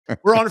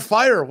We're on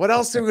fire. What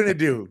else are we going to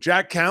do?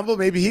 Jack Campbell,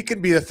 maybe he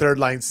can be a third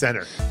line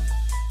center.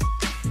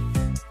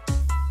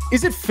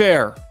 Is it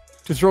fair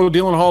to throw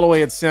Dylan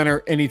Holloway at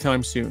center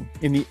anytime soon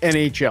in the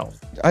NHL?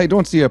 I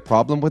don't see a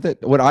problem with it.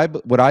 What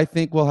I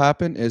think will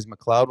happen is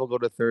McLeod will go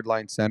to third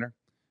line center.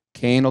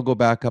 Kane will go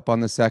back up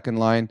on the second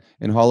line,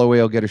 and Holloway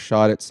will get a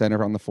shot at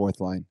center on the fourth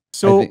line.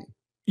 So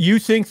you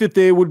think that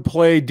they would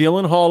play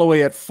Dylan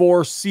Holloway at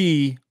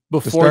 4C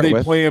before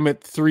they play him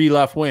at 3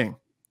 left wing?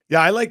 Yeah,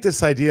 I like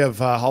this idea of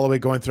Holloway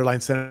going third line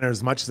center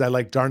as much as I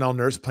like Darnell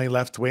Nurse playing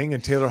left wing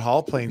and Taylor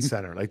Hall playing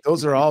center. Like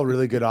those are all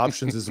really good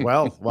options as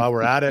well. While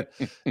we're at it,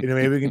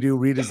 maybe we can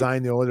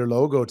redesign the Oiler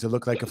logo to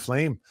look like a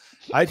flame.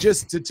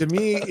 To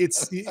me,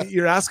 it's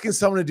you're asking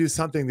someone to do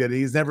something that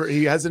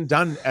he hasn't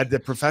done at the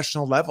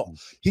professional level.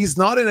 He's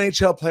not an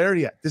NHL player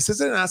yet. This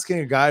isn't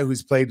asking a guy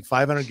who's played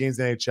 500 games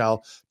in the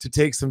NHL to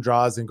take some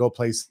draws and go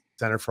play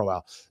center for a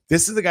while.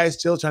 This is the guy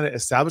still trying to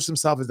establish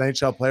himself as an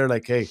NHL player.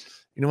 Like, hey,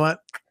 you know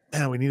what?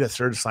 Man, we need a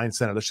third line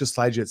center. Let's just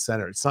slide you at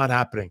center. It's not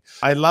happening.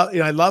 I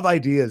love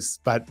ideas,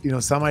 but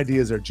some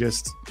ideas are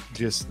just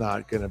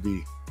not going to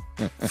be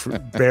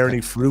bear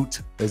any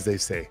fruit, as they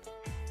say.